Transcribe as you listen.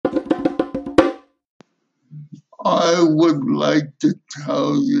I would like to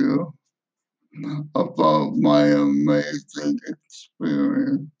tell you about my amazing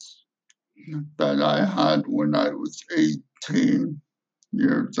experience that I had when I was 18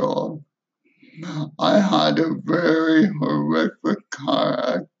 years old. I had a very horrific car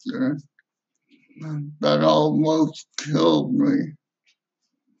accident that almost killed me,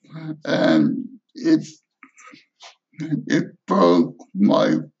 and it broke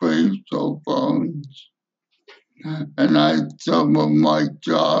my facial bones, and I had some of my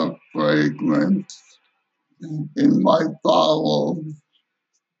jaw fragments in my bowels,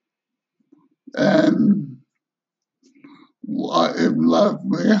 and it left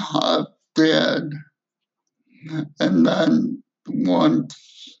me half dead. And then once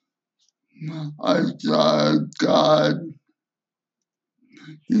I saw God,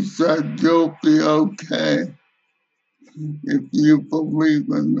 He said, "You'll be okay if you believe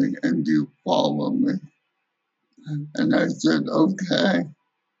in me and you follow me." And I said, "Okay."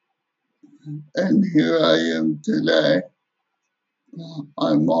 And here I am today.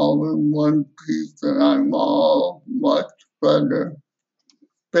 I'm all in one piece and I'm all much better.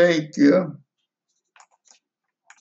 Thank you.